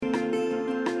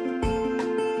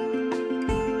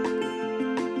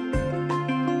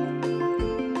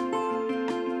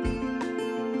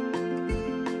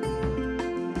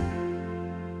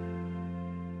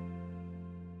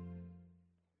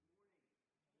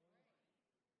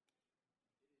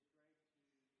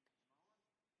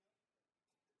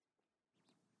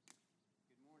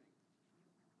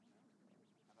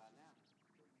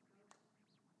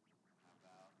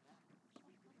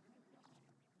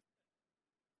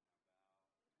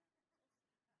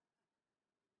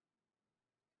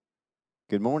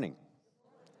Good morning.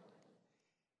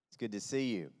 It's good to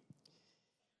see you.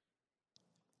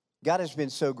 God has been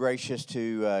so gracious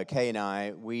to Kay and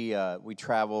I. We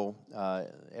travel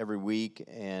every week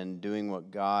and doing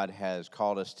what God has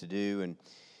called us to do.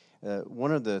 And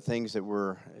one of the things that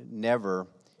we're never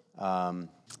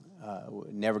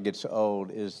gets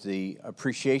old is the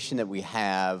appreciation that we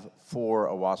have for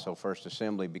Owasso First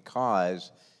Assembly, because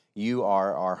you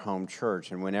are our home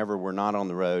church. And whenever we're not on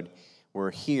the road,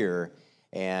 we're here.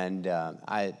 And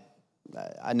I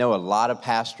know a lot of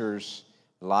pastors,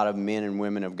 a lot of men and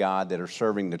women of God that are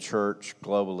serving the church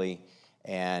globally.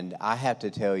 And I have to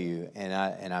tell you, and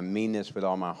I mean this with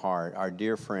all my heart, our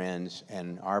dear friends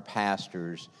and our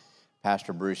pastors,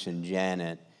 Pastor Bruce and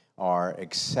Janet, are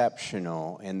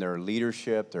exceptional in their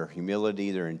leadership, their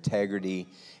humility, their integrity.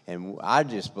 And I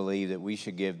just believe that we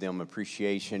should give them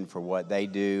appreciation for what they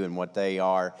do and what they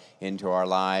are into our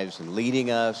lives and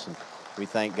leading us. And we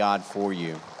thank God for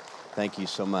you. Thank you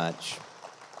so much.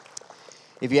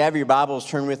 If you have your Bibles,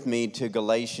 turn with me to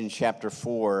Galatians chapter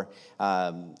 4.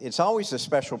 It's always a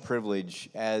special privilege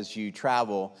as you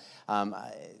travel.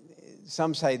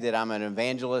 Some say that I'm an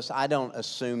evangelist. I don't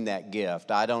assume that gift.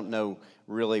 I don't know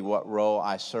really what role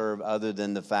I serve other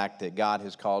than the fact that God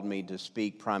has called me to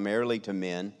speak primarily to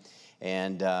men.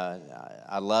 And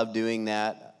I love doing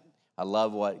that. I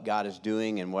love what God is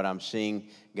doing and what I'm seeing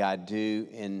God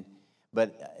do.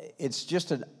 But it's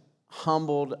just a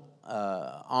humbled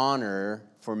honor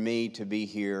for me to be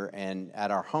here and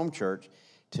at our home church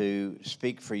to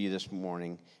speak for you this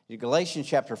morning. Galatians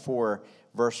chapter 4,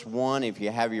 verse 1, if you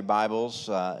have your Bibles,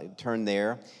 turn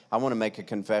there. I want to make a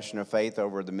confession of faith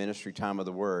over the ministry time of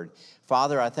the Word.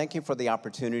 Father, I thank you for the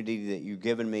opportunity that you've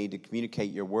given me to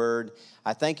communicate your Word.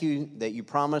 I thank you that you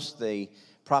promised the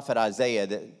prophet Isaiah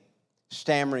that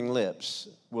stammering lips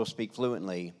will speak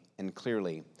fluently and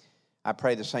clearly. I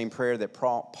pray the same prayer that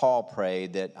Paul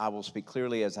prayed, that I will speak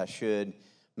clearly as I should,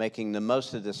 making the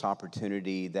most of this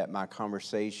opportunity, that my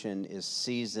conversation is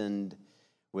seasoned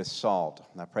with salt.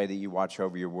 I pray that you watch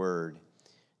over your word,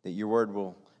 that your word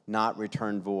will not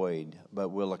return void, but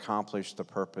will accomplish the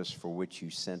purpose for which you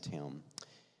sent him.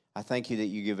 I thank you that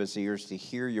you give us ears to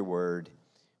hear your word.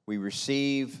 We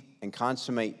receive and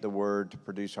consummate the word to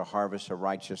produce a harvest of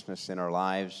righteousness in our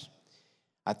lives.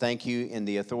 I thank you in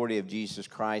the authority of Jesus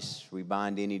Christ. We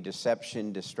bind any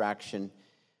deception, distraction,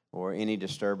 or any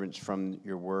disturbance from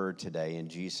your word today. In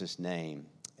Jesus' name,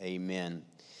 amen.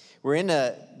 We're in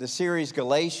the series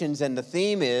Galatians, and the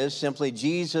theme is simply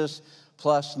Jesus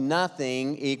plus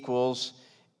nothing equals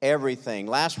everything.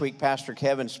 Last week, Pastor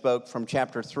Kevin spoke from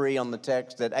chapter 3 on the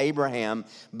text that Abraham,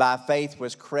 by faith,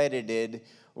 was credited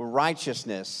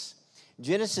righteousness.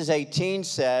 Genesis 18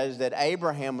 says that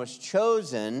Abraham was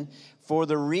chosen for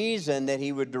the reason that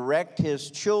he would direct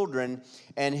his children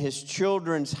and his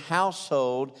children's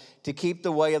household to keep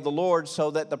the way of the Lord,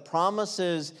 so that the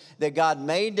promises that God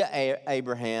made to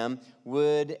Abraham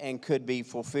would and could be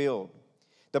fulfilled.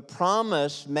 The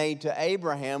promise made to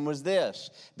Abraham was this,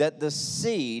 that the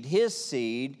seed, his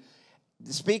seed,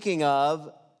 speaking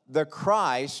of the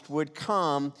Christ, would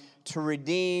come to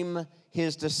redeem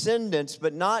his descendants,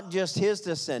 but not just his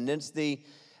descendants,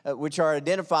 which are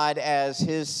identified as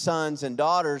his sons and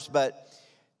daughters, but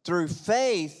through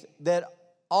faith that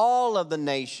all of the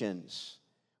nations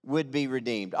would be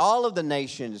redeemed. All of the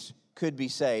nations could be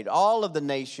saved. All of the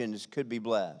nations could be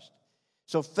blessed.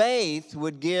 So faith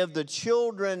would give the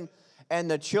children and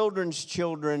the children's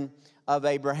children of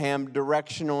Abraham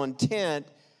directional intent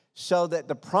so that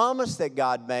the promise that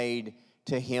God made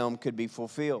to him could be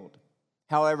fulfilled.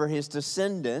 However, his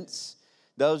descendants,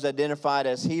 those identified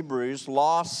as Hebrews,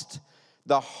 lost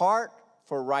the heart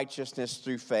for righteousness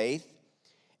through faith,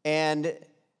 and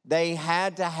they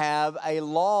had to have a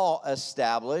law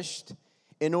established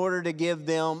in order to give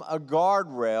them a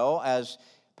guardrail, as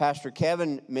Pastor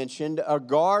Kevin mentioned, a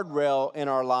guardrail in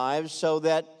our lives so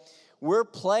that we're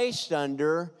placed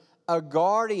under a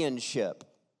guardianship,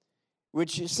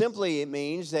 which simply it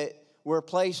means that we're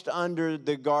placed under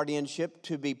the guardianship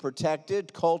to be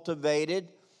protected, cultivated,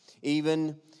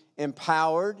 even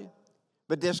empowered.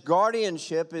 But this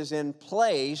guardianship is in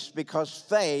place because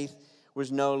faith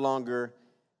was no longer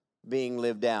being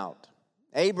lived out.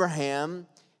 Abraham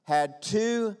had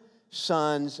two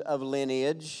sons of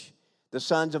lineage, the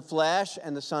sons of flesh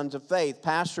and the sons of faith.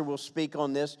 Pastor will speak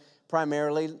on this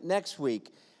primarily next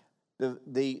week.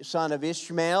 The son of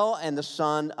Ishmael and the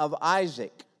son of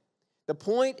Isaac. The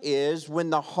point is, when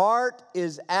the heart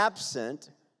is absent,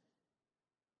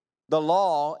 the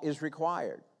law is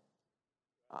required.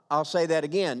 I'll say that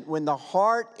again. When the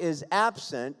heart is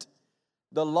absent,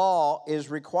 the law is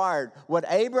required. What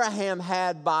Abraham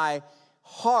had by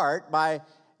heart,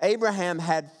 Abraham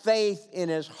had faith in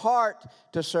his heart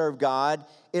to serve God,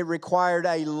 it required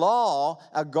a law,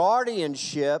 a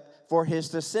guardianship for his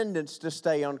descendants to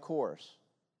stay on course.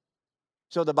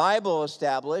 So the Bible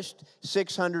established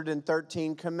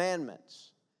 613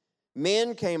 commandments.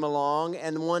 Men came along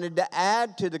and wanted to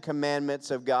add to the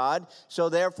commandments of God, so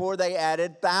therefore they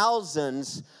added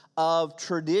thousands of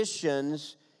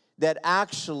traditions that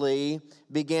actually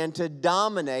began to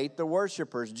dominate the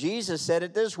worshipers. Jesus said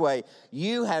it this way: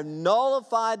 you have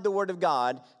nullified the word of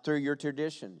God through your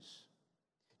traditions.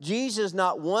 Jesus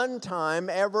not one time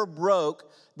ever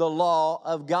broke the law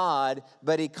of God,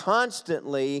 but he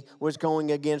constantly was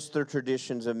going against the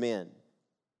traditions of men.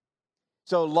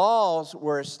 So laws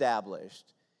were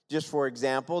established. Just for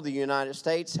example, the United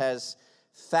States has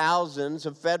thousands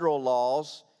of federal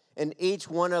laws, and each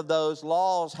one of those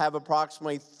laws have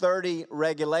approximately 30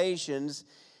 regulations.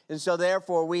 And so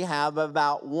therefore we have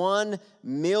about 1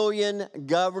 million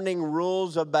governing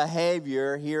rules of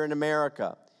behavior here in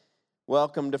America.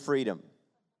 Welcome to freedom.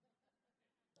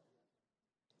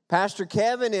 Pastor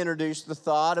Kevin introduced the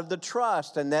thought of the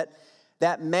trust, and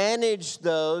that managed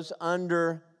those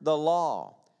under the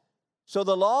law. So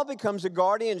the law becomes a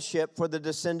guardianship for the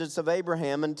descendants of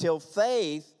Abraham until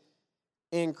faith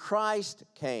in Christ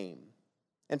came.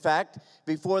 In fact,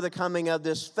 before the coming of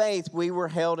this faith, we were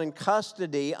held in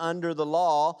custody under the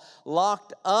law,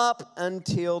 locked up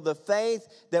until the faith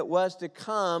that was to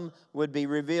come would be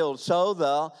revealed. So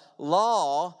the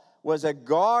law was a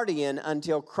guardian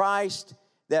until Christ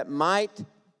that might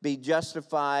be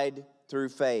justified through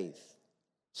faith.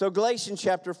 So Galatians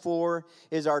chapter 4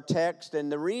 is our text,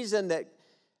 and the reason that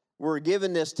we're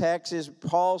given this text is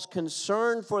Paul's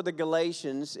concern for the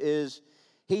Galatians is,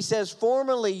 he says,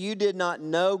 formerly you did not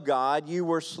know God, you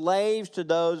were slaves to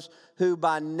those who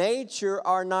by nature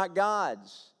are not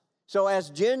God's. So as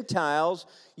Gentiles,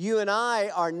 you and I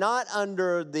are not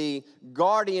under the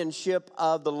guardianship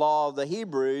of the law of the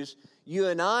Hebrews. You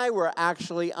and I were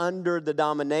actually under the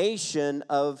domination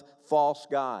of false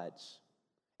gods.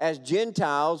 As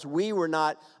Gentiles, we were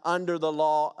not under the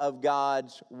law of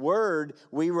God's word.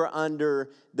 We were under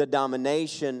the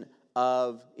domination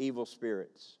of evil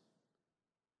spirits,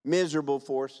 miserable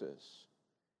forces,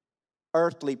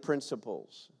 earthly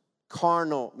principles,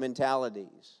 carnal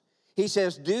mentalities. He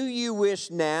says, do you wish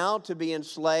now to be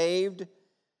enslaved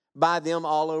by them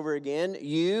all over again?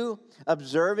 You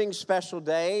observing special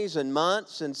days and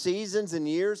months and seasons and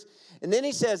years. And then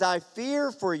he says, I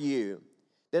fear for you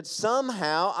that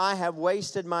somehow I have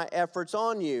wasted my efforts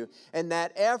on you. And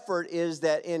that effort is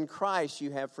that in Christ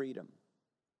you have freedom.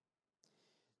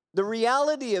 The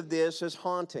reality of this is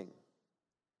haunting.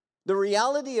 The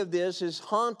reality of this is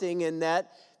haunting in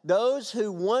that those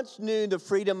who once knew the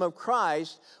freedom of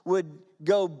Christ would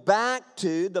go back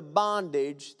to the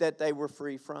bondage that they were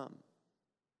free from.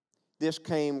 This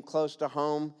came close to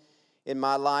home in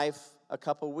my life a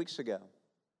couple of weeks ago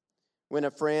when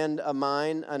a friend of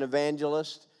mine, an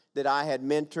evangelist that I had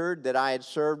mentored, that I had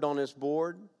served on his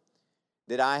board,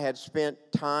 that I had spent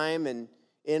time and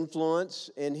influence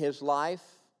in his life,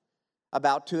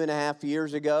 about 2.5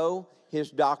 years ago,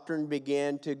 his doctrine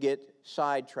began to get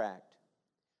sidetracked.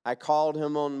 I called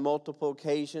him on multiple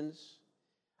occasions.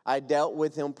 I dealt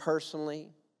with him personally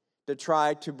to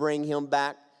try to bring him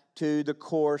back to the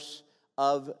course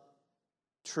of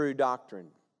true doctrine.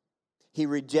 He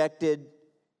rejected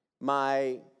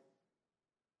my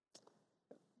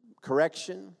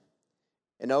correction,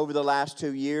 and over the last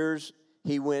 2 years,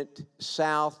 he went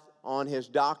south on his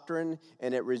doctrine,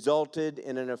 and it resulted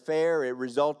in an affair, it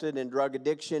resulted in drug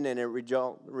addiction, and it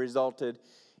resulted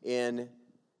in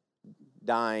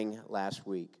dying last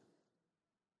week.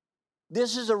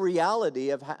 This is a reality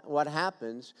of what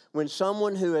happens when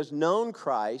someone who has known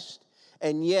Christ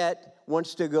and yet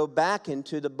wants to go back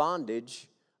into the bondage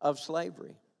of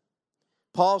slavery.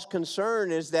 Paul's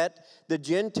concern is that the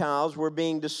Gentiles were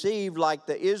being deceived like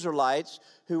the Israelites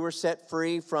who were set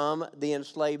free from the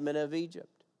enslavement of Egypt.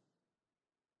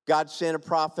 God sent a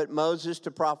prophet Moses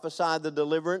to prophesy the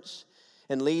deliverance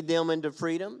and lead them into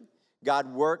freedom.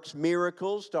 God works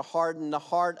miracles to harden the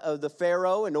heart of the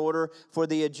Pharaoh in order for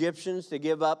the Egyptians to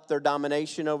give up their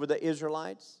domination over the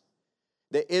Israelites.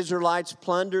 The Israelites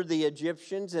plundered the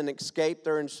Egyptians and escaped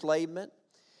their enslavement.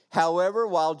 However,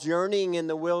 while journeying in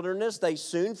the wilderness, they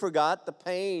soon forgot the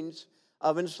pains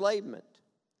of enslavement.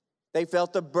 They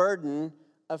felt the burden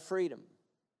of freedom.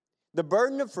 The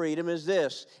burden of freedom is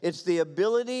this: it's the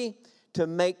ability to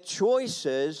make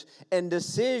choices and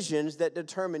decisions that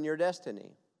determine your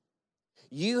destiny.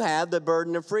 You have the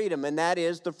burden of freedom, and that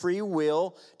is the free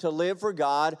will to live for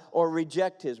God or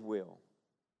reject His will.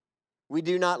 We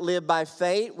do not live by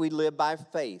faith, we live by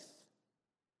faith.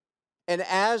 And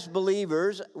as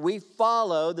believers, we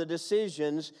follow the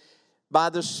decisions by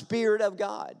the Spirit of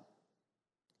God.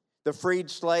 The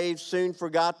freed slaves soon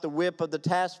forgot the whip of the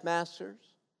taskmasters.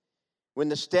 When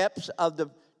the steps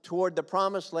toward the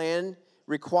promised land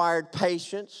required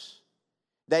patience,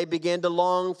 they began to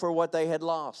long for what they had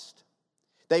lost.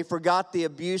 They forgot the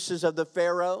abuses of the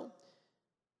Pharaoh.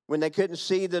 When they couldn't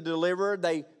see the deliverer,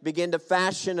 they began to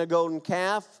fashion a golden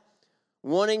calf,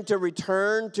 wanting to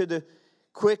return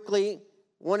quickly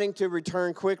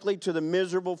to the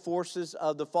miserable forces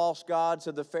of the false gods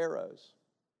of the pharaohs.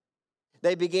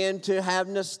 They began to have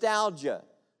nostalgia.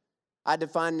 I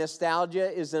define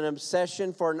nostalgia as an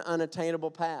obsession for an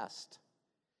unattainable past.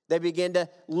 They begin to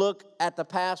look at the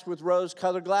past with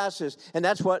rose-colored glasses, and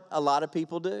that's what a lot of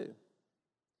people do.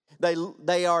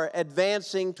 They are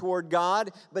advancing toward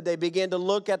God, but they begin to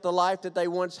look at the life that they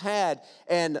once had,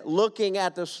 and looking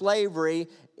at the slavery,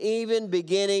 even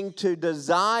beginning to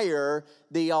desire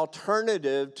the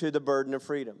alternative to the burden of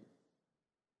freedom.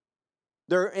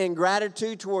 Their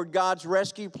ingratitude toward God's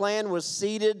rescue plan was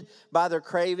seeded by the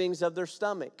cravings of their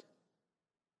stomach.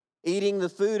 Eating the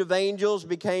food of angels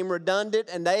became redundant,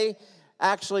 and they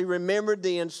actually remembered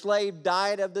the enslaved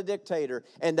diet of the dictator,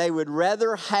 and they would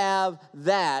rather have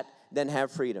that than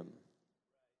have freedom.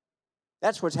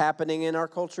 That's what's happening in our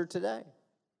culture today.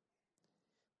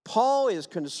 Paul is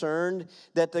concerned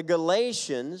that the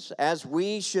Galatians, as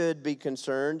we should be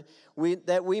concerned,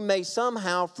 that we may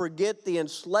somehow forget the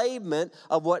enslavement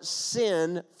of what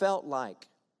sin felt like.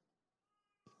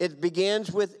 It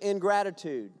begins with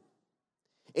ingratitude,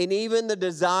 and even the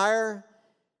desire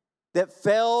that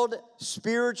failed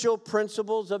spiritual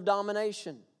principles of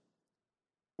domination.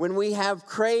 When we have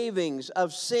cravings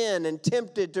of sin and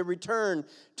tempted to return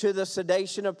to the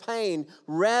sedation of pain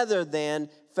rather than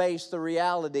face the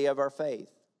reality of our faith.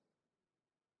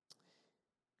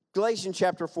 Galatians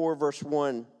chapter 4, verse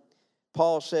 1,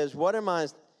 Paul says, What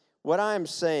I am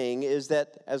saying is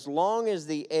that as long as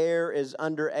the heir is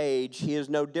under age, he is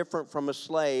no different from a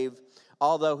slave,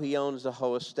 although he owns the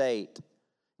whole estate.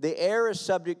 The heir is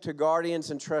subject to guardians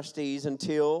and trustees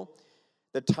until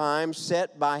the time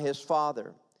set by his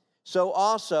father. So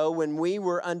also, when we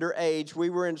were under age,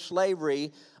 we were in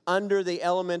slavery under the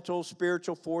elemental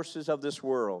spiritual forces of this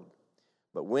world.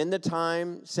 But when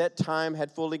the set time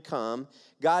had fully come,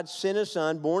 God sent a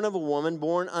son, born of a woman,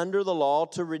 born under the law,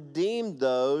 to redeem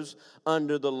those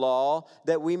under the law,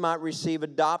 that we might receive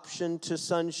adoption to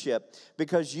sonship.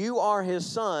 Because you are his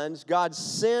sons, God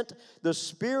sent the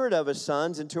Spirit of his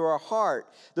sons into our heart,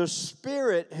 the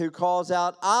Spirit who calls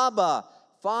out, Abba,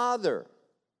 Father.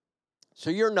 So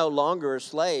you're no longer a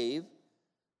slave,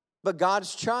 but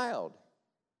God's child.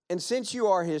 And since you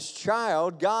are his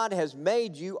child, God has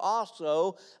made you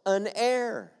also an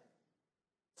heir.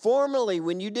 Formerly,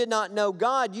 when you did not know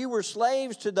God, you were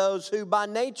slaves to those who by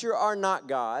nature are not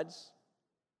God's.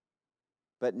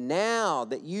 But now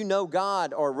that you know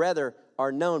God, or rather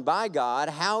are known by God,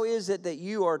 how is it that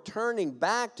you are turning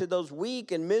back to those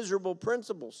weak and miserable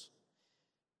principles?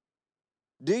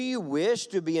 Do you wish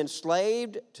to be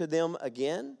enslaved to them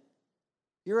again?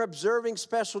 You're observing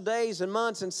special days and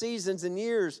months and seasons and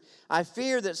years. I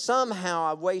fear that somehow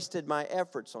I've wasted my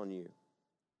efforts on you.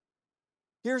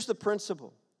 Here's the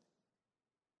principle.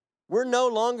 We're no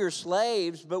longer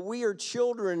slaves, but we are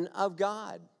children of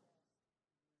God.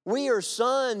 We are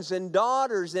sons and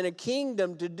daughters in a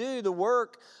kingdom to do the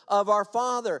work of our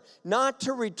Father, not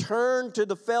to return to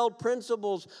the failed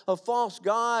principles of false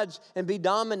gods and be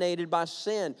dominated by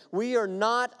sin. We are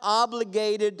not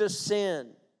obligated to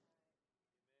sin.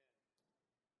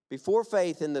 Before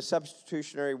faith in the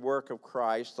substitutionary work of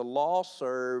Christ, the law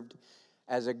served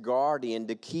as a guardian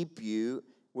to keep you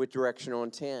with directional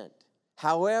intent.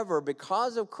 However,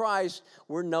 because of Christ,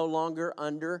 we're no longer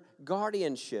under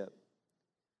guardianship.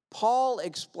 Paul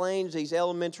explains these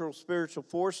elemental spiritual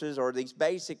forces, or these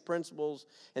basic principles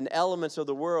and elements of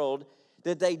the world,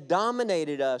 that they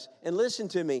dominated us. And listen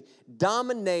to me,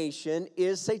 domination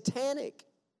is satanic.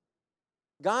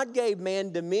 God gave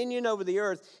man dominion over the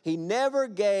earth. He never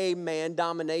gave man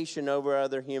domination over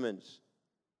other humans.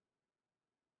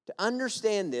 To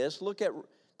understand this, look at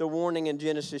the warning in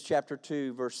Genesis chapter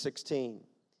 2, verse 16.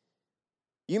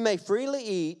 You may freely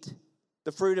eat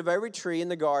the fruit of every tree in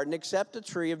the garden, except the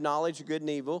tree of knowledge of good and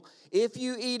evil. If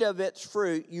you eat of its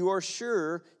fruit, you are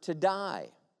sure to die.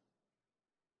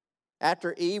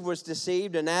 After Eve was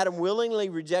deceived and Adam willingly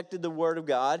rejected the word of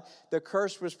God, the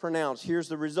curse was pronounced. Here's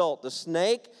the result. The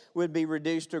snake would be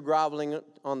reduced to groveling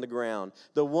on the ground.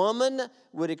 The woman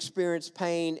would experience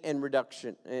pain and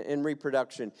reproduction.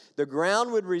 The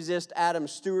ground would resist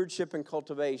Adam's stewardship and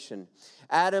cultivation.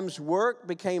 Adam's work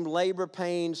became labor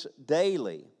pains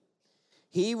daily.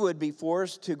 He would be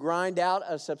forced to grind out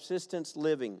a subsistence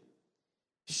living.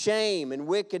 Shame and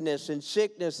wickedness and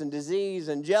sickness and disease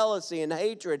and jealousy and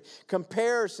hatred,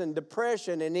 comparison,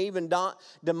 depression, and even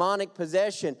demonic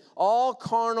possession, all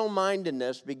carnal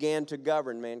mindedness began to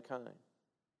govern mankind.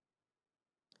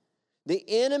 The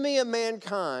enemy of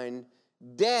mankind,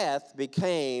 death,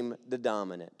 became the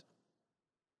dominant.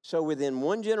 So within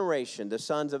one generation, the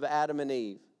sons of Adam and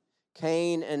Eve,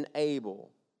 Cain and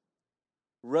Abel,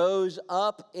 rose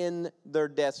up in their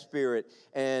death spirit,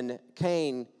 and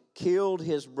Cain killed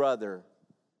his brother.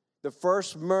 The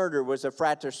first murder was a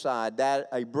fratricide, that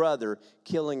a brother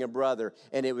killing a brother,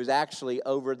 and it was actually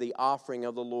over the offering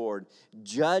of the Lord,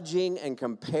 judging and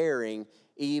comparing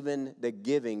even the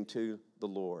giving to the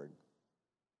Lord.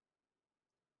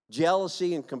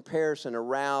 Jealousy and comparison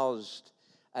aroused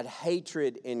a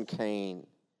hatred in Cain,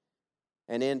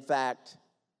 and in fact,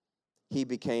 he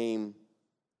became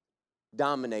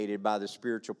dominated by the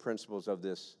spiritual principles of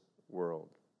this world.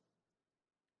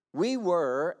 We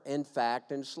were, in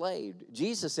fact, enslaved.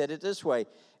 Jesus said it this way: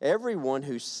 everyone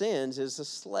who sins is a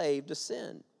slave to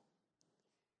sin.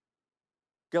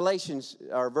 Galatians,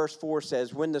 or verse 4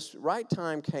 says, when the right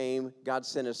time came, God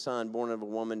sent his son, born of a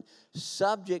woman,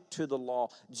 subject to the law.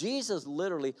 Jesus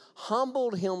literally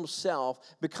humbled himself,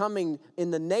 becoming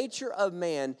in the nature of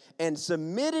man, and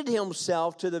submitted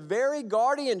himself to the very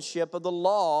guardianship of the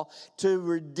law to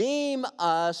redeem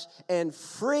us and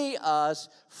free us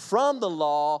from the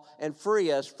law and free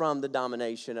us from the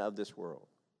domination of this world.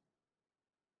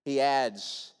 He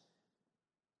adds,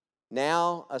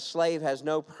 now a slave has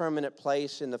no permanent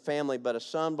place in the family, but a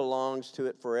son belongs to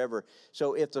it forever.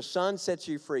 So if the son sets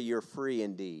you free, you're free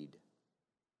indeed.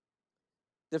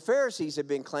 The Pharisees had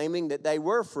been claiming that they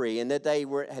were free and that they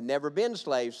had never been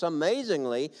slaves. So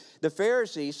amazingly, the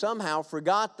Pharisees somehow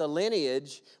forgot the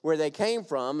lineage where they came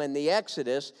from and the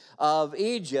exodus of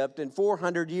Egypt and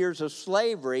 400 years of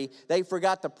slavery. They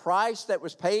forgot the price that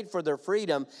was paid for their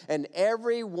freedom, and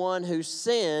everyone who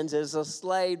sins is a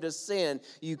slave to sin.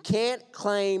 You can't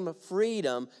claim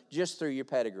freedom just through your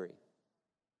pedigree.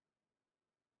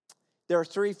 There are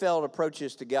three failed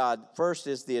approaches to God. First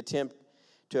is the attempt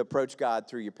to approach God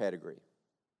through your pedigree.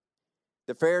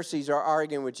 The Pharisees are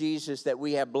arguing with Jesus that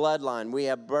we have bloodline, we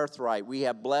have birthright, we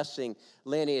have blessing,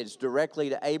 lineage directly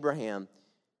to Abraham.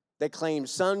 They claim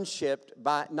sonship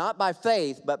not by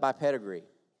faith, but by pedigree.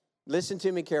 Listen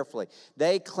to me carefully.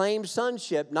 They claim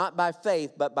sonship not by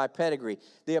faith, but by pedigree.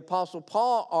 The Apostle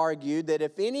Paul argued that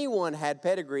if anyone had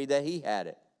pedigree, that he had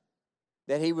it.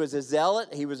 That he was a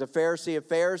zealot, he was a Pharisee of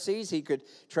Pharisees, he could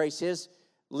trace his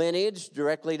lineage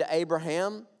directly to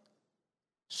Abraham.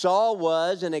 Saul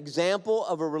was an example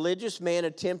of a religious man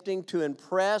attempting to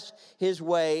impress his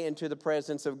way into the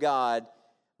presence of God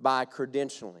by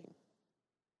credentialing.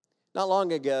 Not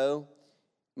long ago,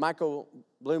 Michael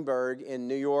Bloomberg in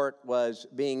New York was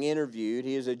being interviewed.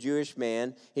 He is a Jewish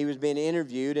man. He was being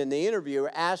interviewed, and the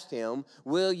interviewer asked him,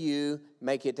 will you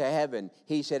make it to heaven?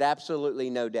 He said, absolutely,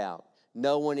 no doubt.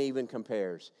 No one even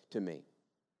compares to me.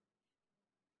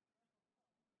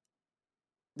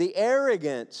 The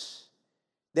arrogance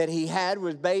that he had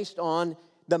was based on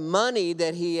the money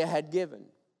that he had given.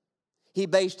 He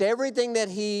based everything that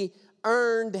he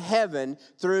earned heaven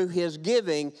through his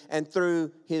giving and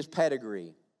through his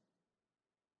pedigree.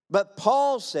 But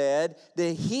Paul said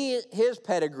that his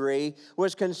pedigree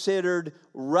was considered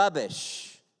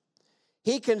rubbish.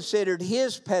 He considered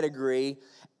his pedigree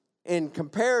in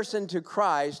comparison to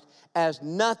Christ as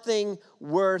nothing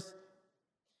worth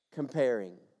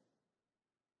comparing.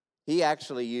 He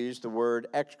actually used the word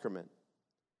excrement.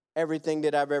 Everything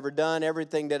that I've ever done,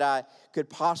 everything that I could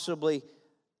possibly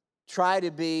try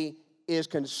to be is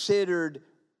considered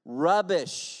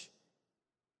rubbish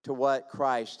to what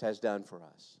Christ has done for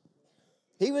us.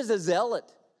 He was a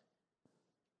zealot.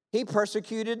 He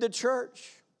persecuted the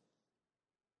church.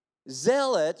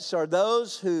 Zealots are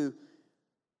those who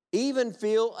even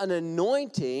feel an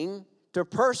anointing to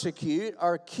persecute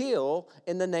or kill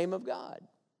in the name of God.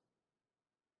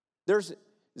 There's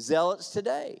zealots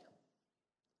today.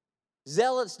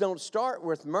 Zealots don't start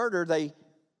with murder, they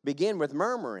begin with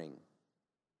murmuring.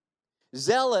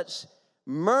 Zealots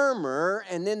murmur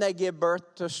and then they give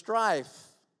birth to strife.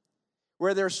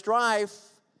 Where there's strife,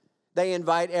 they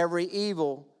invite every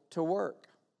evil to work.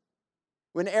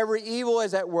 Whenever evil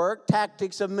is at work,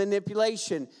 tactics of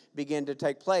manipulation begin to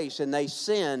take place, and they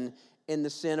sin in the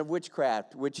sin of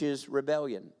witchcraft, which is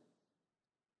rebellion.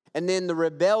 And then the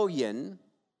rebellion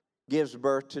gives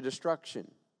birth to destruction.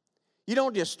 You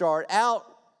don't just start out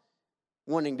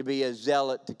wanting to be a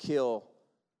zealot to kill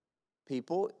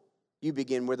people. You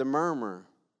begin with a murmur.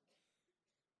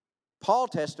 Paul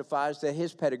testifies that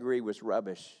his pedigree was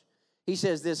rubbish. He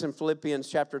says this in Philippians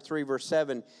chapter 3, verse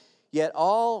 7, "Yet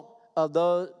all of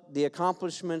the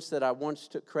accomplishments that I once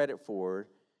took credit for,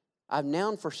 I've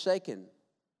now forsaken,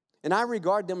 and I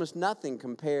regard them as nothing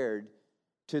compared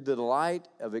to the delight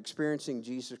of experiencing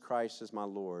Jesus Christ as my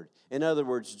Lord." In other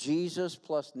words, Jesus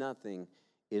plus nothing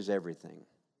is everything.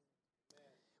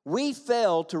 We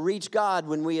fail to reach God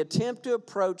when we attempt to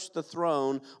approach the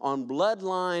throne on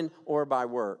bloodline or by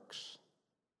works.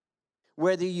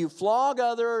 Whether you flog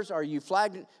others or you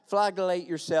flagellate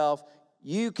yourself,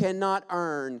 you cannot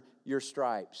earn your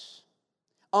stripes.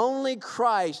 Only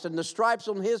Christ and the stripes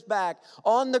on his back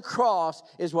on the cross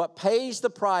is what pays the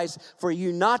price for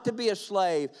you not to be a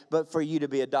slave, but for you to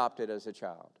be adopted as a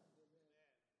child.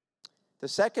 The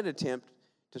second attempt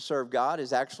to serve God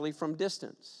is actually from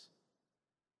distance.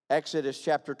 Exodus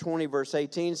chapter 20, verse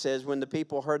 18 says, "When the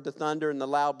people heard the thunder and the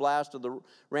loud blast of the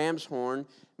ram's horn,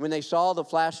 when they saw the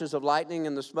flashes of lightning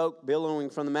and the smoke billowing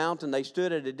from the mountain, they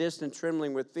stood at a distance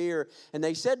trembling with fear. And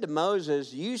they said to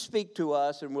Moses, 'You speak to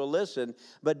us and we'll listen,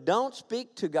 but don't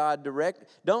speak to God direct.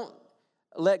 Don't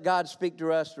let God speak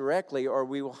to us directly or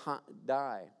we will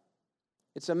die.'"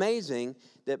 It's amazing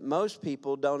that most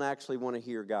people don't actually want to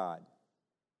hear God.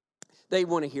 They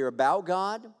want to hear about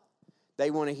God. They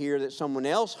want to hear that someone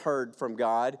else heard from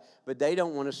God, but they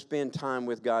don't want to spend time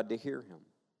with God to hear him.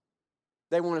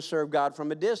 They want to serve God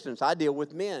from a distance. I deal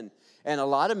with men, and a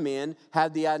lot of men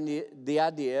have the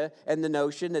idea and the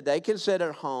notion that they can sit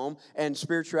at home and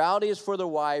spirituality is for their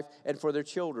wife and for their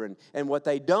children. And what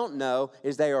they don't know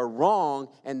is they are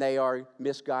wrong and they are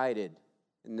misguided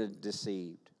and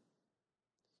deceived.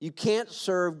 You can't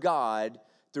serve God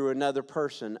through another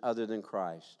person other than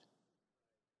Christ.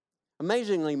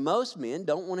 Amazingly, most men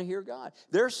don't want to hear God.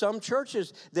 There are some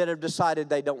churches that have decided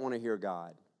they don't want to hear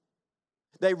God.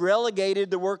 They relegated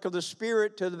the work of the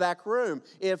Spirit to the back room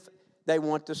if they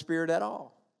want the Spirit at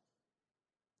all.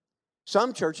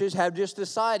 Some churches have just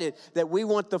decided that we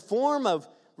want the form of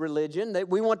religion, that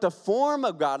we want the form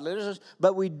of godliness,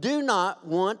 but we do not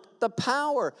want the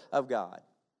power of God.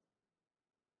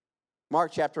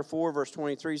 Mark chapter 4, verse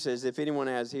 23 says, "If anyone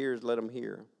has ears, let him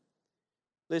hear."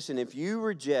 Listen, if you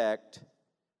reject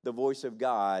the voice of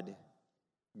God,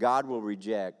 God will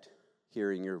reject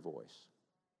hearing your voice.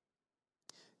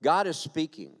 God is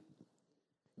speaking.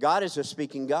 God is a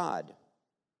speaking God.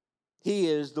 He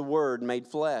is the Word made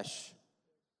flesh.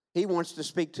 He wants to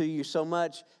speak to you so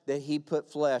much that he put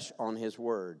flesh on his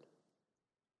Word.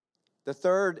 The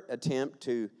third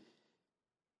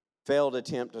failed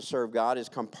attempt to serve God is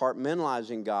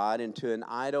compartmentalizing God into an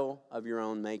idol of your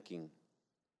own making.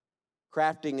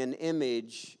 Crafting an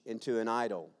image into an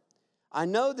idol. I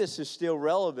know this is still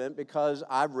relevant because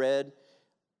I've read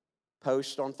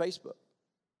posts on Facebook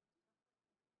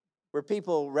where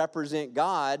people represent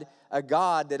God, a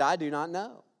God that I do not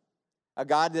know, a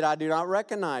God that I do not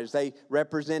recognize. They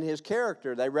represent his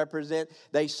character.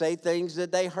 They say things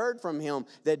that they heard from him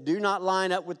that do not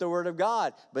line up with the Word of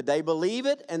God, but they believe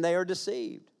it and they are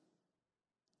deceived.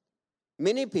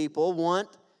 Many people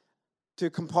want to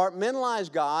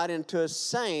compartmentalize God into a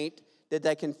saint that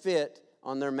they can fit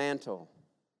on their mantle.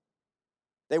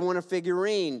 They want a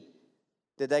figurine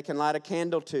that they can light a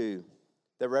candle to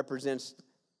that represents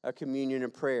a communion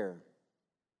of prayer.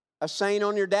 A saint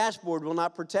on your dashboard will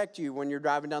not protect you when you're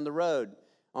driving down the road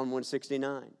on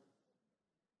 169.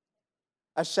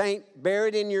 A saint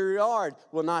buried in your yard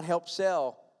will not help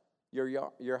sell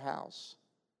your house.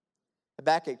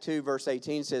 Habakkuk 2, verse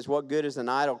 18 says, "What good is an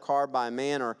idol carved by a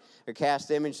man or a cast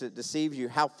image that deceives you?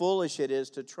 How foolish it is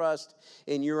to trust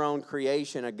in your own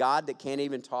creation, a God that can't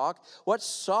even talk. What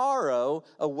sorrow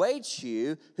awaits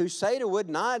you who say to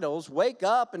wooden idols, 'Wake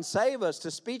up and save us,'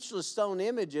 to speechless stone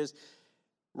images,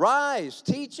 'Rise,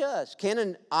 teach us.' Can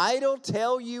an idol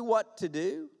tell you what to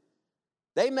do?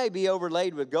 They may be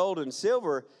overlaid with gold and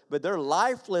silver, but they're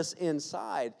lifeless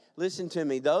inside." Listen to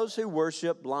me. Those who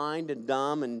worship blind and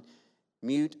dumb and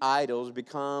mute idols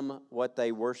become what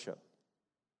they worship.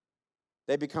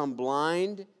 They become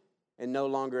blind and no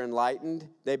longer enlightened.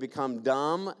 They become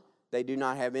dumb. They do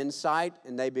not have insight,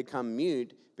 and they become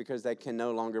mute because they can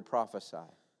no longer prophesy.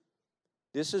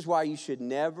 This is why you should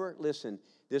never, listen,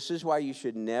 this is why you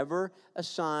should never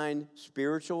assign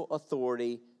spiritual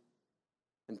authority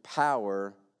and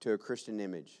power to a Christian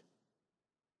image.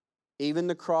 even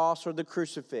the cross or the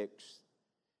crucifix.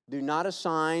 Do not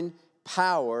assign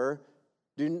power,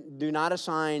 do not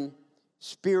assign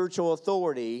spiritual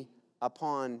authority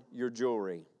upon your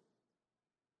jewelry.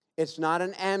 It's not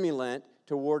an amulet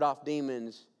to ward off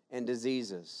demons and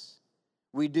diseases.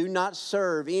 We do not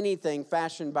serve anything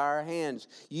fashioned by our hands.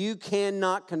 You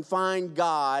cannot confine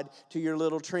God to your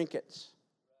little trinkets.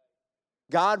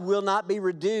 God will not be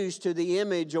reduced to the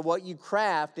image of what you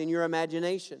craft in your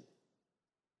imagination.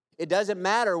 It doesn't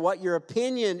matter what your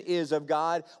opinion is of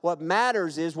God. What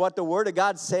matters is what the Word of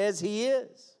God says He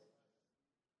is.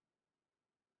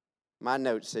 My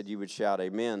note said you would shout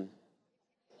amen.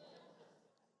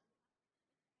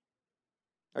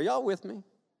 Are y'all with me?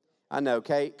 I know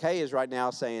Kay is right now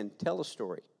saying, tell a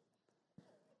story.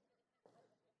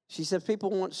 She says people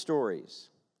want stories.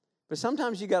 But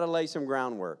sometimes you got to lay some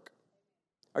groundwork.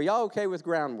 Are y'all okay with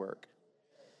groundwork?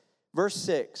 Verse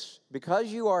 6,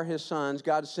 because you are His sons,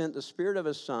 God sent the Spirit of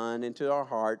His Son into our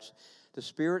hearts, the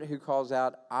Spirit who calls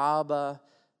out, Abba,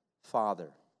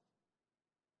 Father.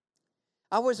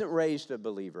 I wasn't raised a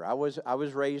believer. I was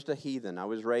raised a heathen. I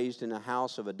was raised in a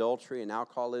house of adultery and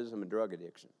alcoholism and drug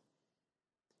addiction.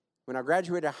 When I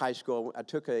graduated high school, I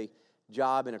took a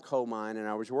job in a coal mine, and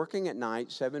I was working at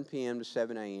night, 7 p.m. to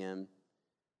 7 a.m.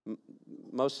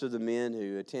 Most of the men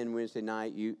who attend Wednesday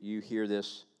night, you hear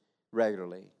this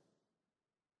regularly.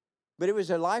 But it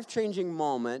was a life-changing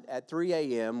moment at 3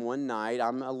 a.m. one night.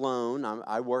 I'm alone.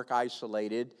 I work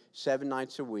isolated 7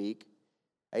 nights a week,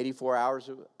 84 hours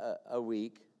a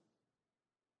week.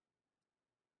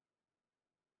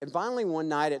 And finally, one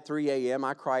night at 3 a.m.,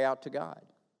 I cry out to God.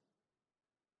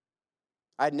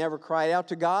 I'd never cried out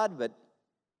to God, but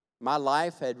my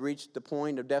life had reached the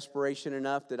point of desperation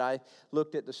enough that I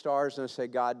looked at the stars and I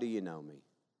said, God, do you know me?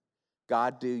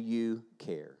 God, do you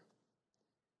care?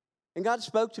 And God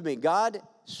spoke to me. God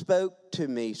spoke to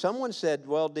me. Someone said,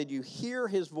 well, did you hear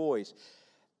His voice?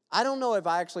 I don't know if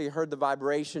I actually heard the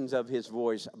vibrations of His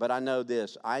voice, but I know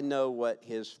this. I know what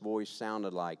His voice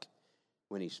sounded like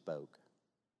when He spoke.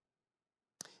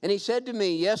 And He said to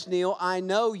me, yes, Neil, I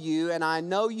know you, and I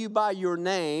know you by your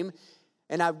name,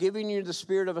 and I've given you the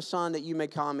spirit of a son that you may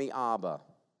call me Abba.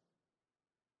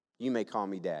 You may call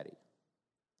me Daddy.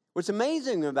 What's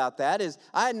amazing about that is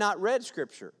I had not read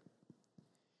Scripture.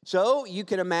 So you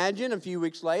can imagine a few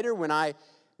weeks later when I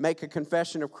make a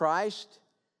confession of Christ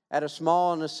at a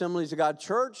small and Assemblies of God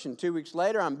church, and 2 weeks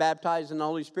later I'm baptized in the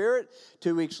Holy Spirit.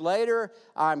 2 weeks later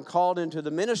I'm called into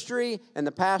the ministry, and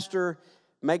the pastor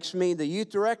makes me the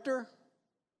youth director.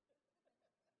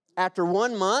 After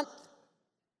 1 month,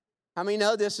 how many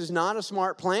know this is not a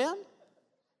smart plan?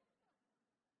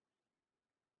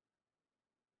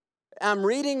 I'm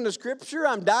reading the Scripture,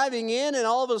 I'm diving in, and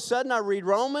all of a sudden I read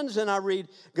Romans and I read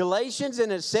Galatians,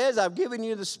 and it says, I've given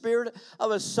you the spirit of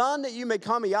a son that you may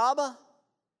call me Abba.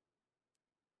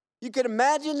 You can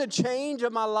imagine the change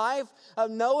of my life of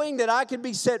knowing that I could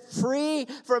be set free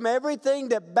from everything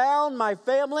that bound my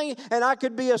family, and I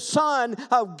could be a son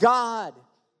of God.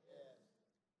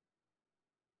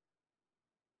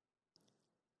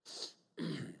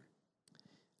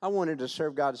 I wanted to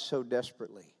serve God so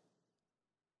desperately.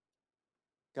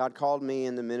 God called me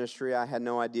in the ministry. I had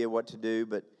no idea what to do,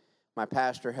 but my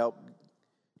pastor helped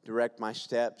direct my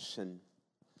steps, and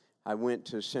I went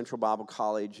to Central Bible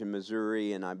College in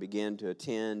Missouri, and I began to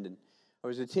attend. And I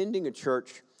was attending a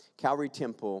church, Calvary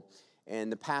Temple,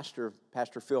 and the pastor,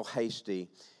 Pastor Phil Hasty,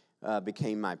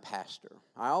 became my pastor.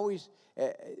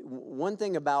 One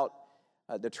thing about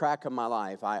the track of my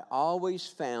life, I always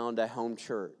found a home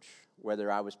church.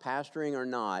 Whether I was pastoring or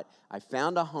not, I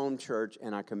found a home church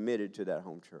and I committed to that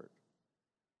home church.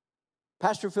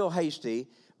 Pastor Phil Hasty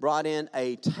brought in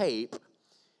a tape.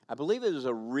 I believe it was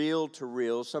a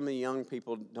reel-to-reel. Some of the young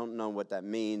people don't know what that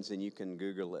means, and you can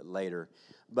Google it later.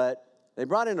 But they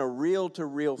brought in a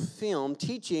reel-to-reel film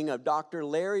teaching of Dr.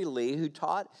 Larry Lee, who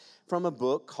taught from a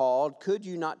book called Could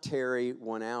You Not Tarry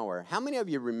 1 Hour? How many of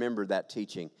you remember that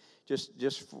teaching?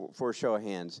 Just for a show of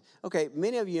hands. Okay,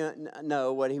 many of you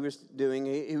know what he was doing.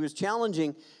 He was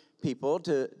challenging people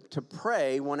to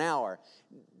pray 1 hour.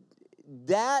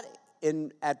 That,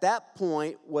 at that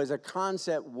point, was a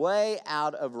concept way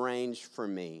out of range for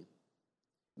me.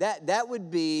 That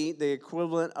would be the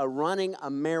equivalent of running a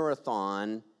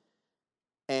marathon,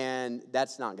 and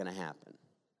that's not going to happen.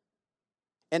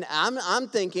 And I'm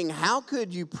thinking, how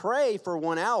could you pray for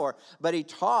 1 hour? But he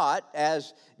taught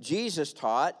as Jesus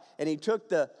taught, and he took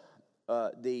the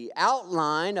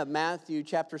outline of Matthew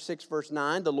chapter 6, verse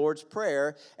 9, the Lord's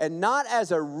Prayer, and not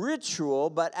as a ritual,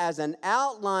 but as an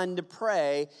outline to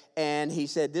pray. And he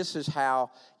said, this is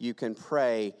how you can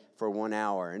pray for 1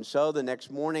 hour. And so the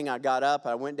next morning I got up,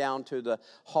 I went down to the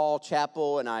hall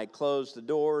chapel, and I closed the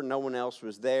door. No one else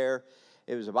was there.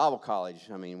 It was a Bible college.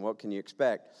 I mean, what can you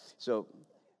expect? So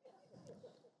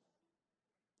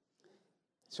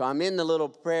I'm in the little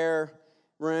prayer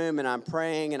room, and I'm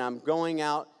praying, and I'm going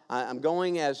out. I'm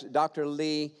going as Dr.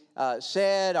 Lee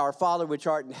said, "Our Father which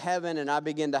art in heaven," and I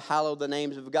begin to hallow the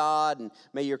names of God, and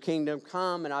may your kingdom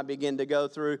come, and I begin to go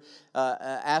through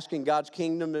asking God's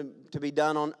kingdom to be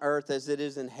done on earth as it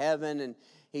is in heaven, and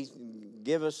He's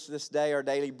give us this day our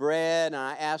daily bread, and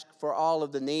I ask for all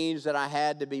of the needs that I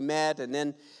had to be met, and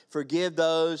then forgive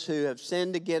those who have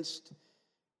sinned against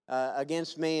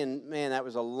me, and man, that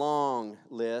was a long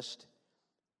list.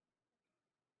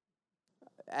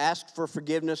 Ask for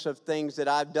forgiveness of things that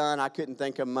I've done. I couldn't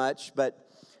think of much, but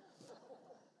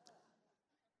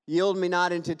yield me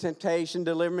not into temptation,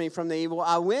 deliver me from the evil.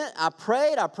 I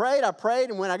prayed,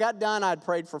 and when I got done, I'd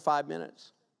prayed for 5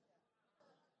 minutes.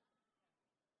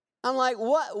 I'm like,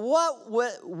 what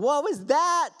was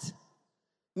that?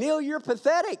 Neil, you're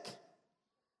pathetic.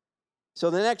 So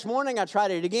the next morning, I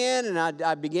tried it again, and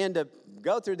I began to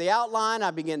go through the outline.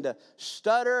 I began to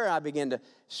stutter. I began to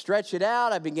stretch it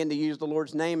out. I began to use the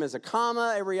Lord's name as a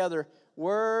comma every other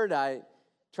word. I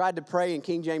tried to pray in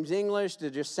King James English to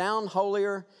just sound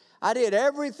holier. I did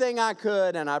everything I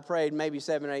could, and I prayed maybe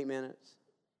 7 or 8 minutes.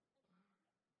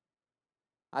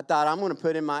 I thought, I'm going to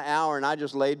put in my hour, and I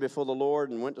just laid before the Lord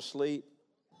and went to sleep.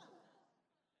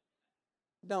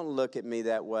 Don't look at me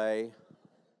that way.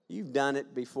 You've done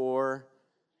it before.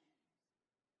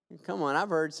 Come on, I've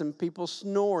heard some people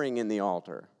snoring in the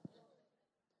altar.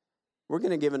 We're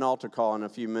going to give an altar call in a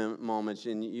few moments,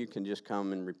 and you can just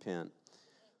come and repent.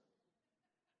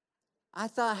 I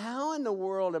thought, how in the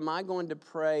world am I going to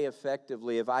pray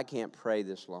effectively if I can't pray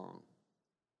this long?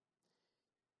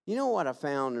 You know what I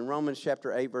found in Romans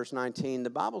chapter 8, verse 19? The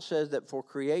Bible says that for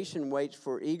creation waits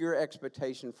for eager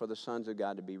expectation for the sons of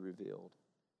God to be revealed.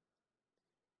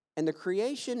 And the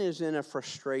creation is in a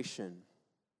frustration.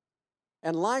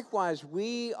 And likewise,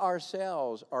 we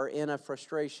ourselves are in a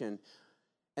frustration.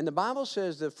 And the Bible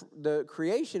says the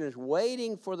creation is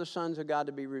waiting for the sons of God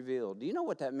to be revealed. Do you know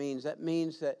what that means? That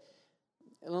means that,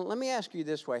 let me ask you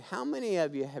this way. How many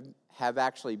of you have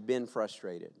actually been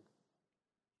frustrated?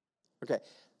 Okay.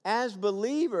 As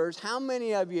believers, how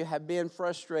many of you have been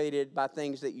frustrated by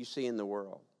things that you see in the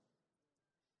world?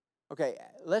 Okay,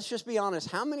 let's just be honest.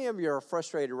 How many of you are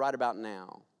frustrated right about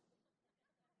now?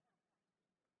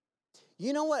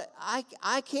 You know what?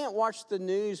 I can't watch the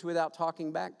news without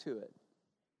talking back to it.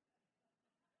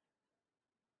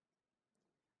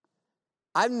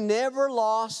 I've never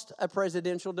lost a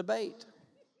presidential debate.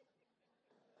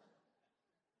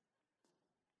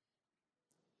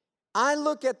 I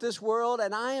look at this world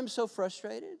and I am so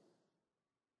frustrated.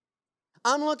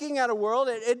 I'm looking at a world,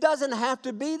 it doesn't have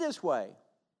to be this way.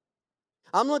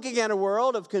 I'm looking at a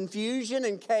world of confusion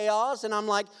and chaos, and I'm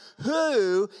like,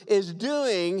 who is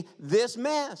doing this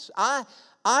mess? I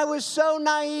was so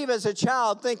naive as a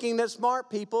child thinking that smart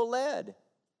people led.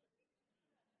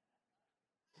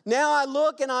 Now I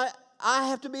look and I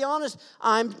have to be honest,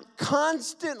 I'm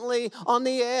constantly on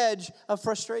the edge of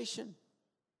frustration.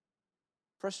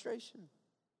 Frustration.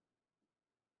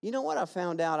 You know what I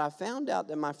found out? I found out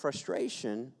that my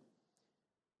frustration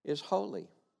is holy.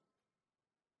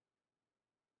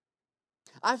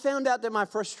 I found out that my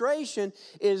frustration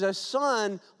is a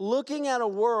son looking at a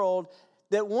world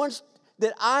that wants,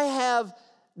 that I have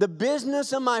the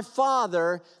business of my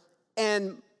Father,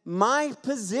 and my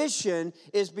position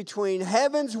is between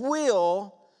heaven's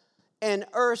will and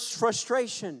earth's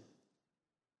frustration.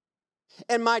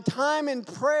 And my time in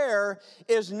prayer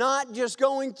is not just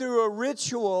going through a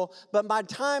ritual, but my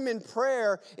time in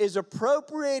prayer is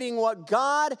appropriating what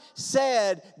God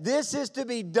said, this is to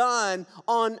be done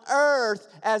on earth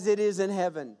as it is in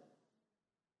heaven.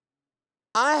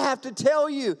 I have to tell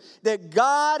you that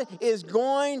God is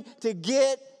going to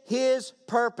get His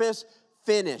purpose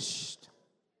finished.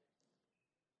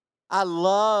 I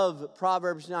love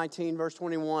Proverbs 19, verse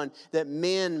 21, that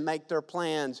men make their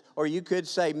plans, or you could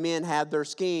say men have their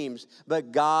schemes,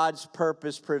 but God's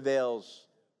purpose prevails.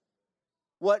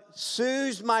 What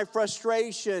soothes my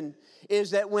frustration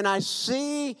is that when I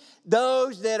see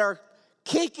those that are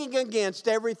kicking against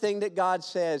everything that God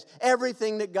says,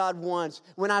 everything that God wants,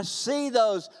 when I see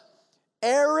those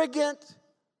arrogant,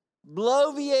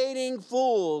 bloviating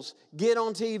fools get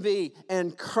on TV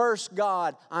and curse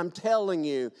God, I'm telling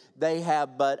you, they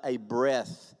have but a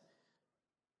breath.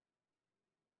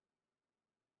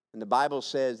 And the Bible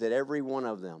says that every one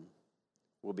of them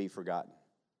will be forgotten.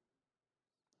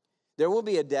 There will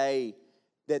be a day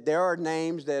that there are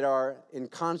names that are in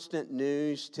constant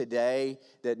news today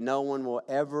that no one will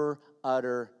ever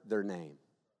utter their name.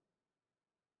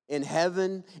 In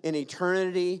heaven, in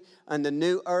eternity, on the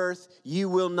new earth, you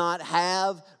will not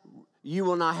have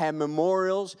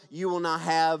memorials. You will not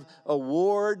have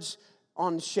awards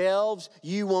on shelves.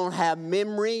 You won't have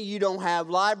memory. You don't have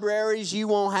libraries. You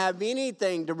won't have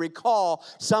anything to recall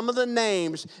some of the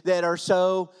names that are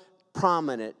so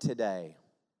prominent today.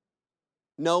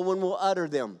 No one will utter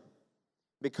them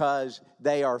because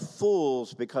they are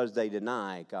fools because they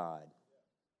deny God.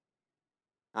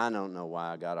 I don't know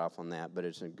why I got off on that, but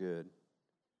it's good.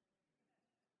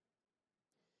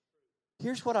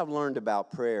 Here's what I've learned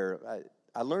about prayer.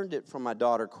 I learned it from my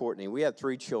daughter, Courtney. We have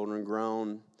 3 children,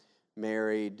 grown,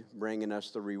 married, bringing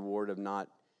us the reward of not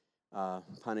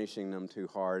punishing them too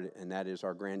hard, and that is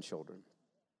our grandchildren.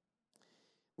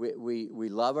 We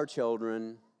love our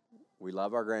children. We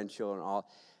love our grandchildren.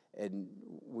 And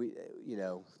we,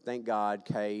 thank God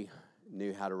Kay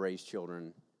knew how to raise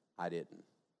children. I didn't.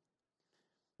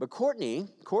 But Courtney,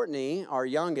 our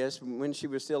youngest, when she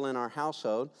was still in our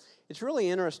household, it's really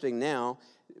interesting now,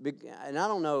 and I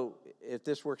don't know if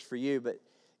this works for you, but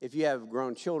if you have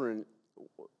grown children,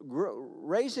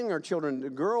 raising our children, the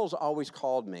girls always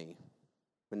called me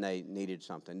when they needed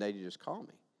something. They just call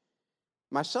me.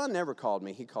 My son never called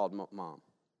me. He called Mom.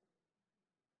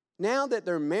 Now that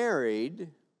they're married,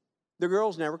 the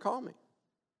girls never call me.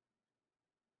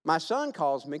 My son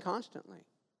calls me constantly.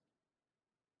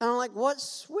 And I'm like, what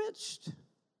switched?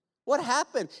 What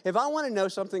happened? If I want to know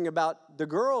something about the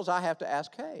girls, I have to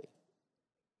ask Kay.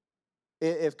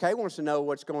 If Kay wants to know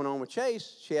what's going on with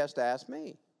Chase, she has to ask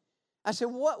me. I said,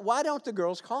 why don't the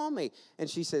girls call me? And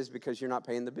she says, because you're not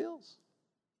paying the bills.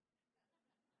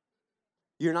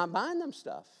 You're not buying them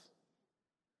stuff.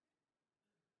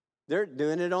 They're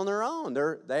doing it on their own.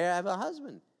 They have a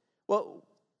husband. Well,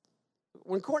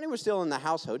 when Courtney was still in the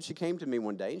household, she came to me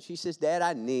one day and she says, Dad,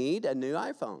 I need a new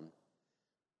iPhone.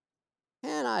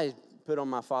 And I put on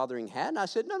my fathering hat and I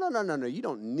said, no, you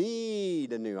don't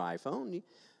need a new iPhone.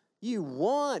 You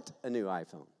want a new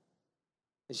iPhone.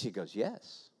 And she goes,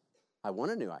 yes, I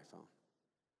want a new iPhone.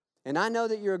 And I know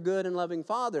that you're a good and loving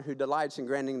Father who delights in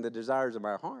granting the desires of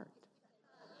our heart.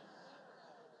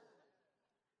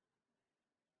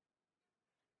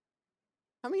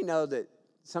 How many know that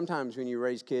sometimes when you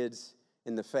raise kids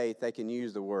in the faith, they can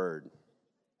use the word?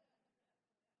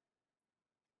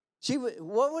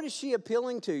 What was she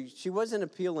appealing to? She wasn't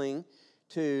appealing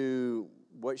to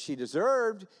what she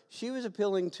deserved. She was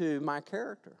appealing to my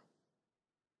character.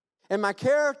 And my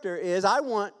character is I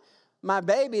want my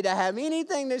baby to have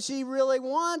anything that she really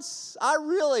wants. I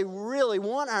really, really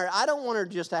want her. I don't want her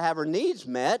just to have her needs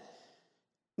met.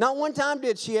 Not one time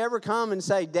did she ever come and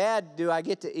say, Dad, do I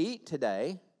get to eat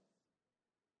today?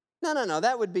 No,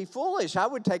 that would be foolish. I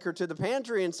would take her to the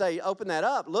pantry and say, open that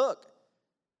up. Look,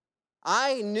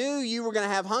 I knew you were going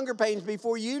to have hunger pains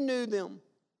before you knew them.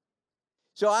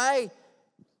 So I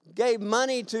gave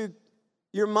money to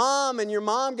your mom, and your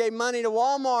mom gave money to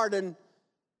Walmart, and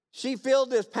she filled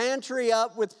this pantry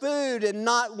up with food, and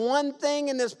not one thing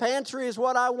in this pantry is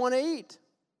what I want to eat.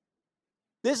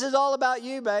 This is all about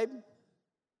you, babe.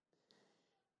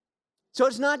 So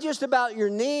it's not just about your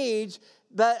needs,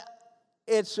 but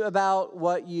it's about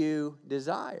what you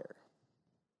desire.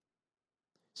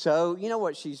 So you know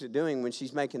what she's doing when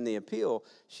she's making the appeal?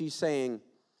 She's saying,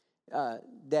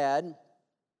 Dad,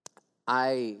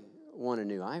 I want a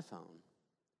new iPhone.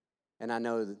 And I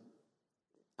know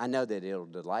that it'll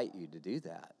delight you to do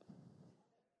that.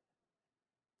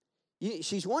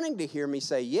 She's wanting to hear me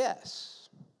say yes.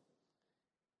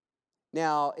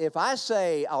 Now, if I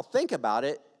say I'll think about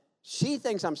it, she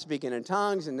thinks I'm speaking in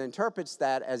tongues and interprets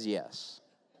that as yes.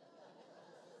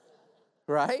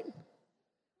 Right?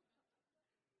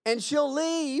 And she'll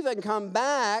leave and come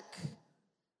back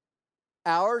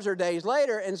hours or days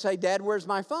later and say, Dad, where's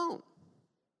my phone?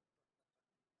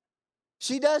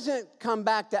 She doesn't come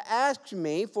back to ask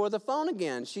me for the phone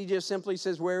again. She just simply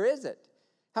says, where is it?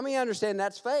 How many understand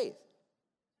that's faith?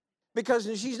 Because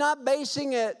she's not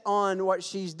basing it on what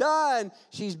she's done.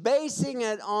 She's basing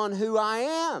it on who I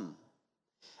am.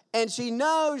 And she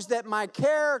knows that my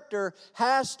character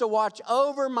has to watch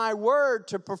over my word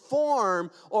to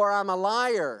perform, or I'm a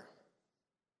liar.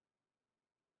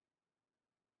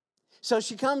 So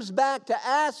she comes back to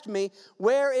ask me,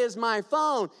 where is my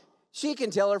phone? She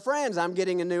can tell her friends, I'm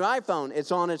getting a new iPhone.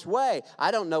 It's on its way.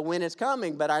 I don't know when it's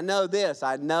coming, but I know this.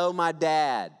 I know my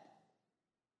dad.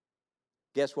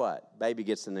 Guess what? Baby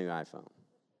gets the new iPhone.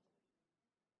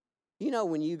 You know,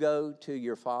 when you go to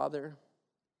your father,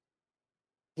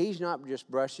 he's not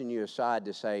just brushing you aside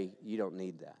to say, you don't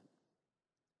need that.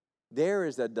 there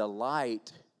is a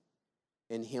delight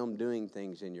in Him doing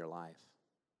things in your life,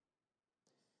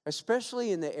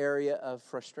 especially in the area of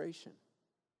frustration.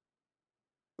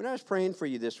 When I was praying for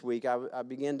you this week, I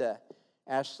began to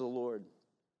ask the Lord,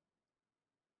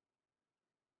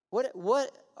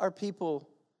 what are people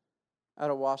at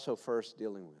Owasso First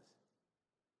dealing with?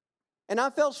 And I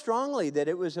felt strongly that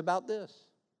it was about this.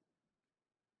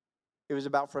 It was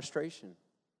about frustration.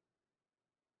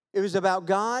 It was about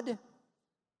God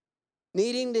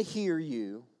needing to hear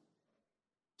you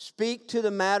speak to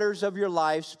the matters of your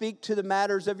life, speak to the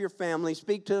matters of your family,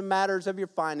 speak to the matters of your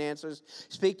finances,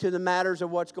 speak to the matters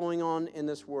of what's going on in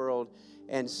this world,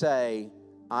 and say,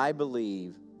 I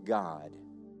believe God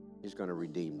is going to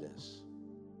redeem this.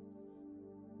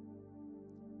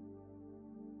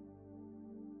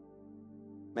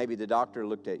 Maybe the doctor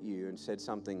looked at you and said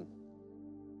something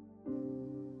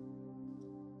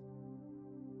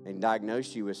and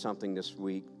diagnosed you with something this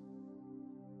week,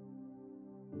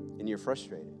 and you're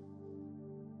frustrated.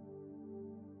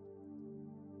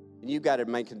 And you've got to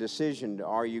make a decision.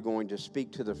 Are you going to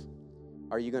speak to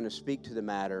the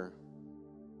matter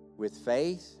with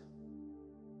faith?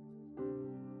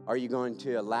 Are you going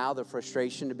to allow the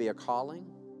frustration to be a calling?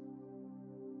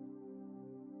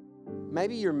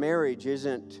 Maybe your marriage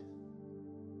isn't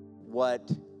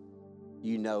what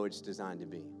you know it's designed to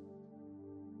be.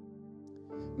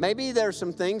 Maybe there's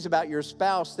some things about your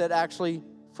spouse that actually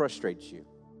frustrates you.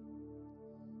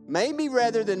 Maybe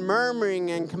rather than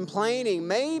murmuring and complaining,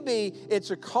 maybe it's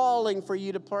a calling for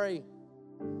you to pray.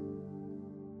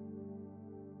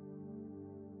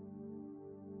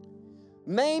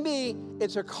 Maybe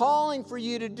it's a calling for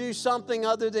you to do something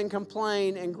other than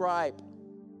complain and gripe.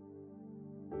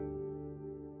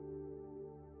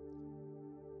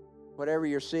 Whatever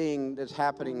you're seeing that's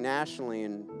happening nationally,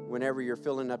 and whenever you're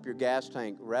filling up your gas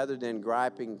tank, rather than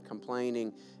griping,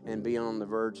 complaining, and being on the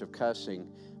verge of cussing,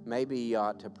 maybe you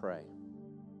ought to pray.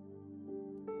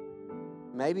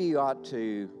 Maybe you ought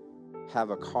to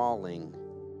have a calling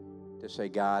to say,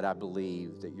 God, I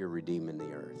believe that you're redeeming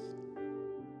the earth.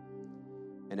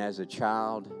 And as a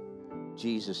child,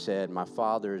 Jesus said, my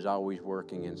Father is always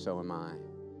working, and so am I.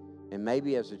 And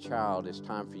maybe as a child, it's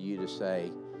time for you to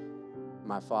say,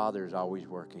 my Father is always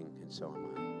working, and so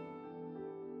am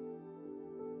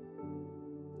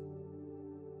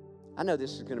I. I know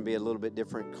this is going to be a little bit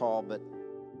different call, but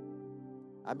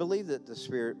I believe that the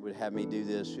Spirit would have me do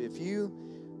this. If you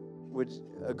would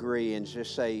agree and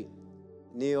just say,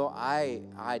 Neil, I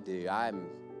do. I'm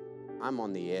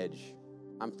on the edge.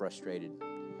 I'm frustrated.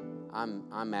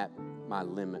 I'm at my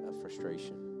limit of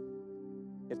frustration.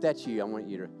 If that's you, I want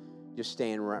you to just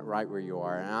stand right where you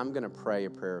are, and I'm going to pray a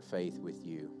prayer of faith with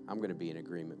you. I'm going to be in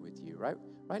agreement with you. Right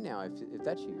now, if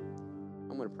that's you,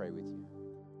 I'm going to pray with you.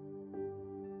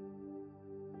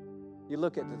 You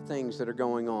look at the things that are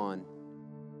going on,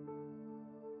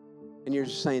 and you're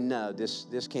just saying, no,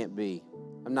 this can't be.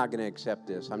 I'm not going to accept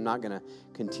this. I'm not going to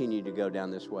continue to go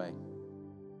down this way.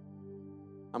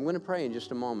 I'm going to pray in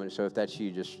just a moment, so if that's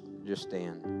you, just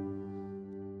stand.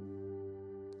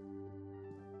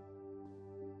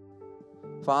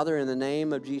 Father, in the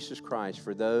name of Jesus Christ,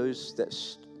 for those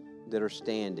that are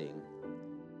standing,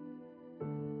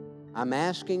 I'm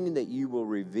asking that you will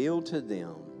reveal to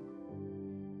them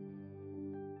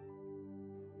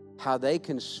how they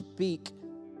can speak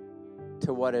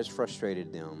to what has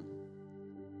frustrated them,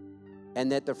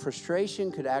 and that the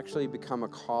frustration could actually become a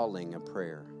calling, a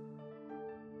prayer,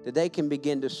 that they can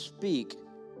begin to speak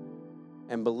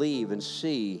and believe and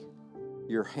see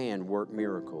your hand work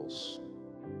miracles.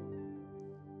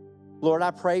 Lord,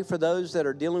 I pray for those that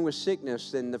are dealing with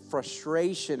sickness and the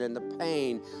frustration and the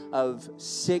pain of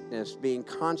sickness being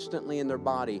constantly in their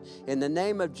body. In the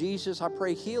name of Jesus, I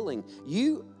pray healing.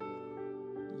 You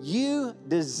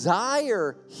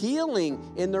desire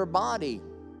healing in their body.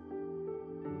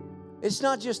 It's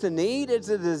not just a need, it's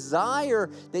a desire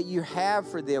that you have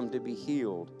for them to be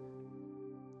healed.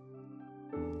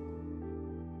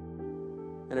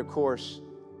 And of course,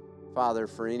 Father,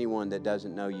 for anyone that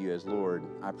doesn't know you as Lord,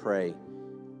 I pray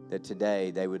that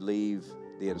today they would leave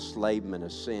the enslavement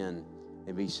of sin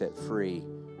and be set free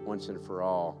once and for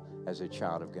all as a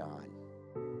child of God.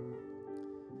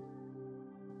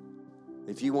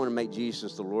 If you want to make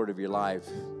Jesus the Lord of your life,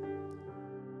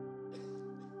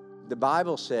 the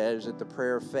Bible says that the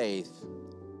prayer of faith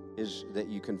is that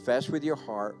you confess with your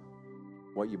heart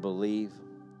what you believe.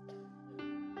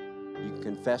 You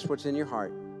confess what's in your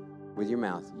heart with your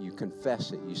mouth. You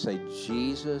confess it. You say,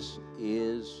 Jesus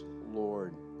is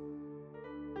Lord.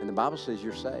 And the Bible says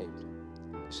you're saved.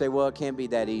 You say, well, it can't be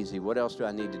that easy. What else do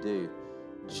I need to do?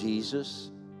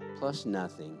 Jesus plus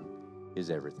nothing is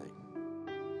everything.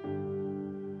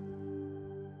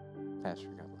 Pastor,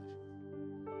 God.